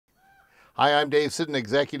Hi, I'm Dave Sidden,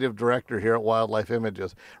 Executive Director here at Wildlife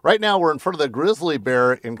Images. Right now we're in front of the grizzly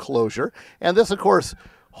bear enclosure, and this, of course,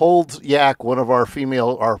 holds Yak, one of our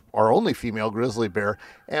only female grizzly bear.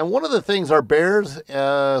 And one of the things our bears,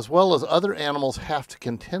 as well as other animals, have to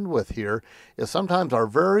contend with here is sometimes our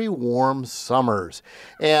very warm summers.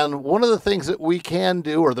 And one of the things that we can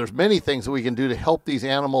do, or there's many things that we can do to help these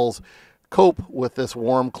animals cope with this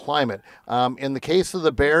warm climate. In the case of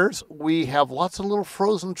the bears, we have lots of little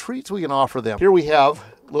frozen treats we can offer them. Here we have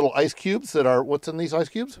little ice cubes that are, what's in these ice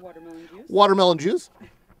cubes? Watermelon juice. Watermelon juice.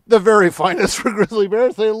 The very finest for grizzly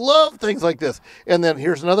bears. They love things like this. And then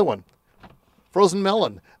here's another one. Frozen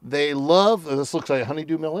melon. They love, this looks like a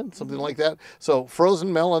honeydew melon, something like that. So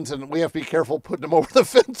frozen melons, and we have to be careful putting them over the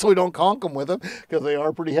fence so we don't conk them with them because they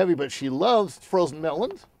are pretty heavy, but she loves frozen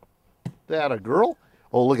melons. That a girl.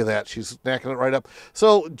 Oh, look at that. She's snacking it right up.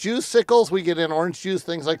 So juice sickles, we get in orange juice,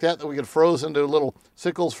 things like that we could froze into little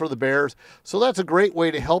sickles for the bears. So that's a great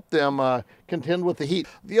way to help them contend with the heat.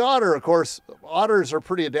 The otter, of course, otters are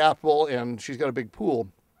pretty adaptable, and she's got a big pool.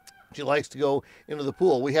 She likes to go into the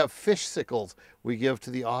pool. We have fish sickles we give to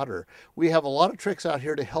the otter. We have a lot of tricks out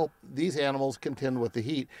here to help these animals contend with the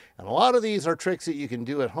heat. And a lot of these are tricks that you can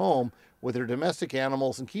do at home with your domestic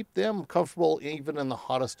animals and keep them comfortable even in the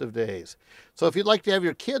hottest of days. So if you'd like to have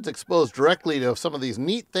your kids exposed directly to some of these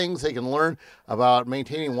neat things they can learn about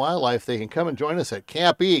maintaining wildlife, they can come and join us at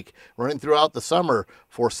Camp Eek, running throughout the summer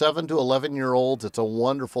for 7 to 11-year-olds. It's a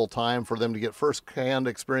wonderful time for them to get first-hand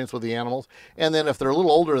experience with the animals. And then if they're a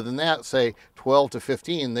little older than that, say 12 to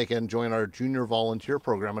 15, they can join our junior volunteer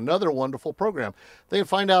program, another wonderful program. They can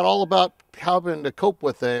find out all about having to cope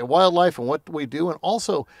with the wildlife and what we do. And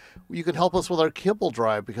also, you can help us with our kibble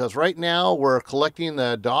drive, because right now we're collecting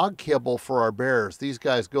the dog kibble for our bears. These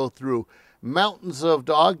guys go through mountains of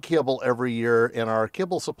dog kibble every year, and our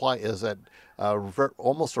kibble supply is at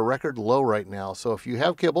almost a record low right now. So if you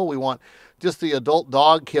have kibble, we want just the adult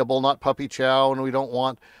dog kibble, not puppy chow, and we don't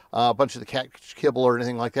want a bunch of the cat kibble or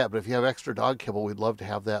anything like that. But if you have extra dog kibble, we'd love to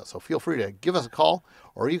have that. So feel free to give us a call,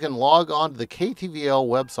 or you can log on to the KTVL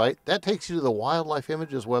website. That takes you to the Wildlife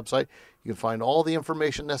Images website. You can find all the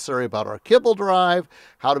information necessary about our kibble drive,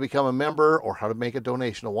 how to become a member, or how to make a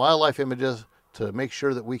donation to Wildlife Images to make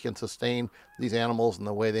sure that we can sustain these animals in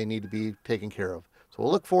the way they need to be taken care of. So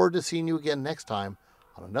we'll look forward to seeing you again next time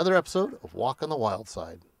on another episode of Walk on the Wild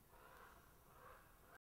Side.